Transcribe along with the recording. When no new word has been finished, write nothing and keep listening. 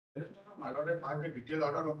I have a detailed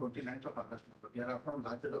order of 29th of August. But we are from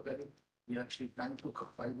that day, we are actually trying to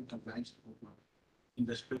file the compliance in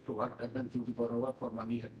respect to what happened to the borrower for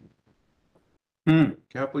money.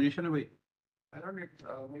 क्या position है भाई? I don't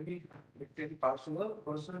know, maybe it can pass over.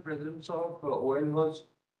 Personal presence of OL was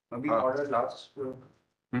maybe ordered last.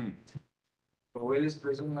 OL is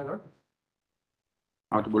present, my lord.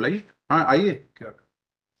 हाँ तो बुलाइए. हाँ आइए. क्या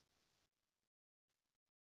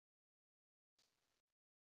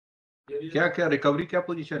क्या क्या रिकवरी क्या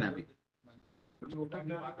पोजीशन है अभी?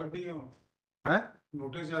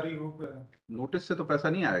 नोटिस जारी हो गया. नोटिस से तो पैसा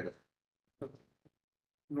नहीं आएगा.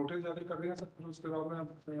 नोटिस जारी कर दिया सर. फिर उसके बाद में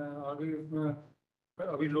आगे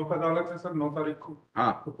अभी लोक अदालत है सर 9 तारीख को.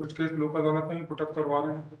 हाँ तो कुछ केस लोक अदालत में ही पुटअप करवा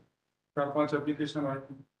रहे हैं. 4-5 एप्लीकेशन आए.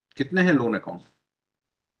 कितने हैं लोन अकाउंट?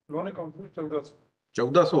 Loan account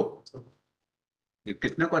 1400. ये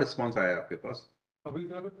कितने का रिस्पॉन्स आया आपके पास? अभी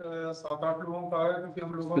तक 7-8 लोगों का आया. क्योंकि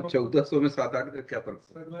हम लोगों को 1400 में 7-8 का क्या फर्क?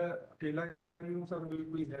 सर मैं अकेला ही हूँ सर.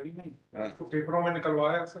 कोई है ही नहीं. तो पेपरों में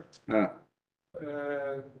निकलवाया सर.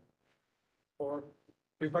 और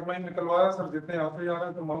पेपर में निकलवाया सर. जितने आते जा रहे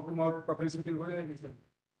हैं तो माउथ टू माउथ पब्लिसिटी हो जाएगी सर.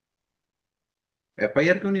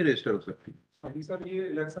 एफआईआर क्यों नहीं रजिस्टर हो सकती? अभी सर ये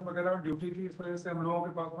इलेक्शन वगैरह में ड्यूटी थी. इस वजह से हम लोगों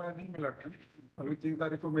के पास में नहीं मिला था. अभी 3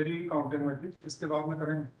 तारीख को मेरी काउंटिंग में थी. इसके बाद में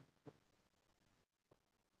करेंगे.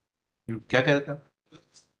 क्या कहता?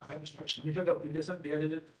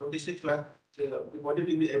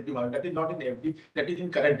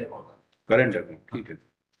 Current account. ठीक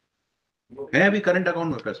है अभी करंट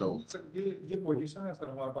अकाउंट में पैसा हो. सर ये पोजीशन है सर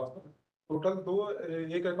हमारे पास में. टोटल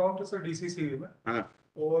एक अकाउंट है सर डीसीसी में.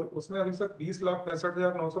 और उसमें अभी सर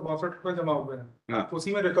 20,65,962 रुपए जमा हुए हैं.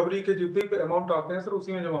 उसी में रिकवरी के जितने भी अमाउंट आते हैं सर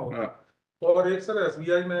उसी में जमा हुए हैं. और एक सर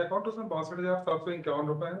एसबीआई में अकाउंट उसमें 62,751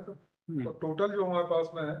 रुपए है. तो टोटल जो हमारे पास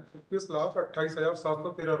में है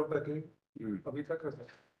 21,28,713 रुपए के अभी तक है सर.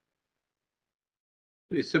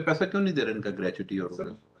 तो इससे पैसा क्यों नहीं दे रहे इनका ग्रेचुटी? और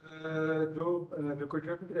जो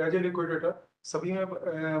लिक्विडेटर एज ए लिक्विडेटर सभी में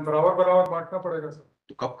बराबर बांटना पड़ेगा सर.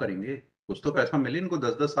 तो कब करेंगे? कुछ तो पैसा मिले इनको.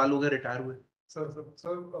 10-10 साल हो गए रिटायर हुए. सर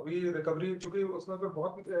अभी रिकवरी चूंकि उसमें तो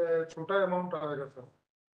बहुत छोटा अमाउंट आएगा सर.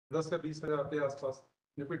 10 से 20 हजार के आसपास.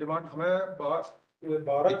 जबकि डिमांड हमें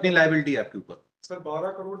 12 कितनी लायबिलिटी है आपके ऊपर? सर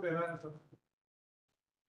 12 करोड़ देना है सर.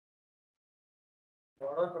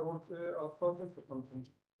 12 करोड़ के आसपास.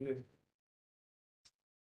 ये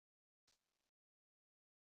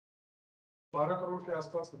 12 करोड़ के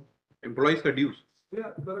आसपास. एम्प्लॉइज का ड्यूज.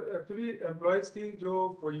 एक्चुअली एम्प्लॉइज की जो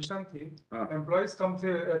पोजीशन थी, एम्प्लॉइज कम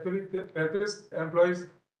थे. एक्चुअली 35 एम्प्लॉइज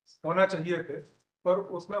होना चाहिए थे. पर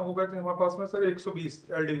उसमें हो गए थे हमारे पास में सर 120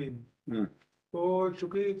 एलडीवी में. तो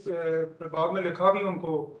चूंकि बाद में लिखा भी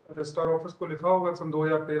उनको रजिस्ट्रार ऑफिस को लिखा होगा सन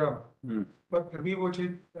 2013 में. पर फिर भी वो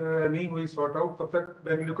चीज नहीं हुई सॉर्ट आउट. तब तक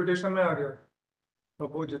बैंक लिक्विडेशन में आ गया. तो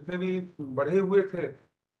वो जितने भी बढ़े हुए थे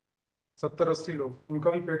 70-80 लोग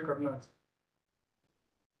उनका भी पेड करना है.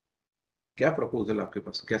 क्या प्रपोजल आपके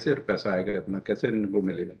पास? कैसे पैसा आएगा इतना? कैसे इनको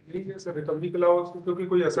मिलेगा? यही है सर रिकवरी के अलावा क्योंकि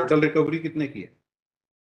कोई ऐसा. टोटल रिकवरी कितने की है?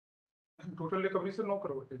 टोटल रिकवरी से 9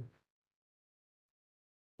 करोड़ की.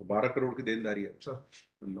 12 करोड़ की देनदारी है सर.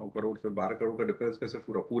 9 करोड़ से 12 करोड़ का डिफरेंस कैसे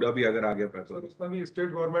पूरा भी अगर आ गया पैसा? सर उसमें भी स्टेट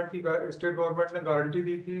गवर्नमेंट ने गारंटी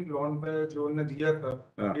दी थी लोन पे जो उन्होंने दिया था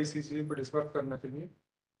डीसीसी पे डिस्बर्स करने के लिए.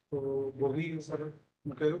 तो वो भी सर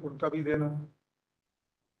उनका भी देना.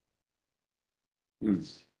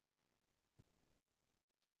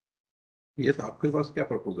 ये तो आपके पास क्या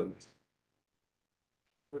प्रपोजल है?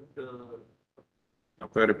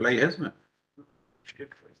 आपका रिप्लाई है इसमें?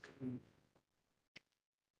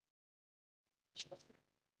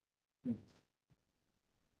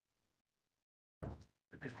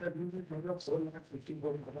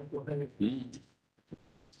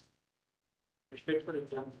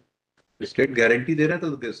 स्टेट गारंटी दे रहे हैं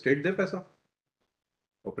तो स्टेट दे पैसा.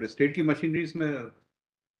 और फिर स्टेट की मशीनरीज में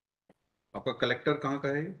आपका कलेक्टर कहाँ का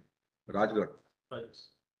है? राजगढ़.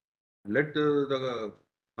 लेट द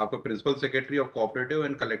आपका principal secretary of cooperative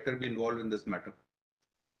and collector be involve in this matter.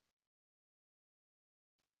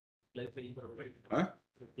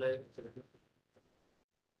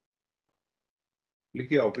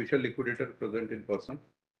 लिखिए official liquidator present in person.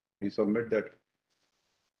 He submit that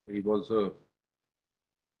he was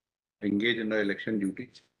engaged in the election duty,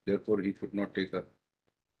 therefore he could not take a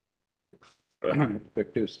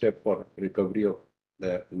effective step for recovery of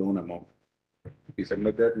the loan amount. He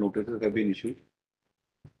submit that notices have been issued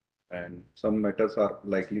and some matters are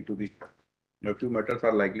likely to be, a few matters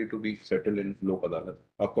are likely to be settled in Lok Adalat,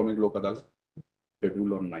 upcoming Lok Adalat,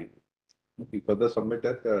 scheduled on 9. He further submit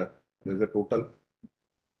that there is a total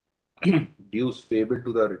dues payable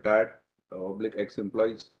to the retired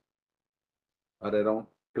ex-employees are around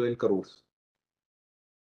 12 crores.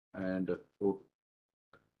 And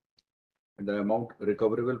the amount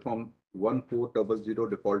recoverable from 1400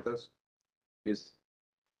 defaulters is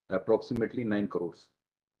approximately 9 crores.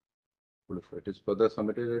 It is further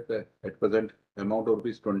submitted at present amount of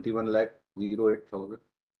rupees 21,08,000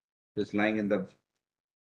 is lying in the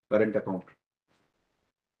current account.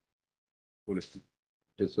 It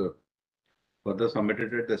is further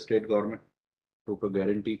submitted at the state government took a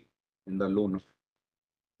guarantee in the loan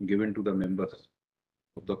given to the members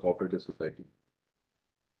of the cooperative society.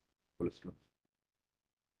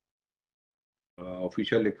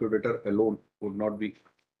 Official liquidator alone would not be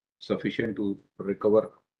sufficient to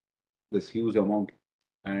recover this huge amount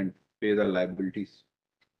and pay the liabilities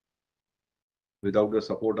without the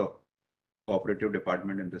support of cooperative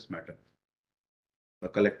department in this matter. The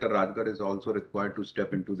collector Rajgarh is also required to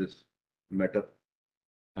step into this matter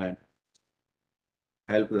and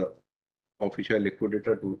help the official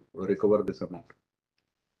liquidator to recover this amount.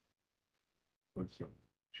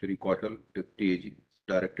 Shri Kaushal, Deputy AG, is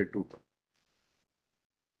directed to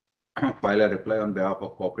file a reply on behalf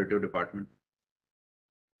of cooperative department,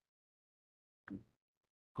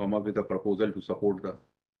 come up with a proposal to support the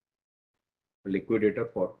liquidator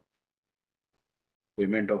for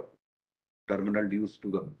payment of terminal dues to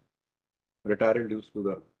the retirement dues to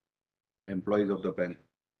the employees of the bank.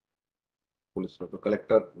 The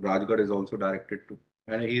collector Rajgarh is also directed to,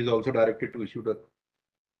 and he is also directed to issue the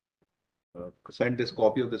send this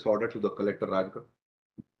copy of this order to the collector Rajgarh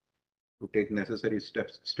to take necessary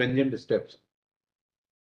steps, stringent steps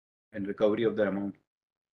in recovery of the amount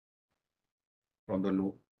from the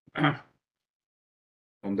loan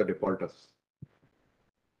from the defaulters.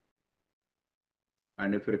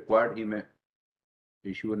 And if required, he may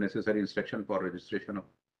issue a necessary instruction for registration of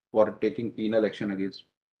for taking penal action against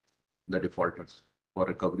the defaulters for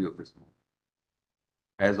recovery of this amount,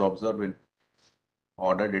 as observed in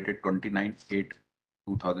order dated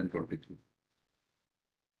 29/8/2023.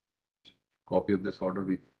 Copy of this order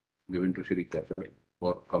be given to Shri Kaushal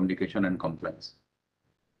for communication and compliance.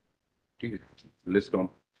 List on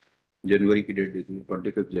January की date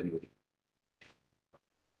 25th January.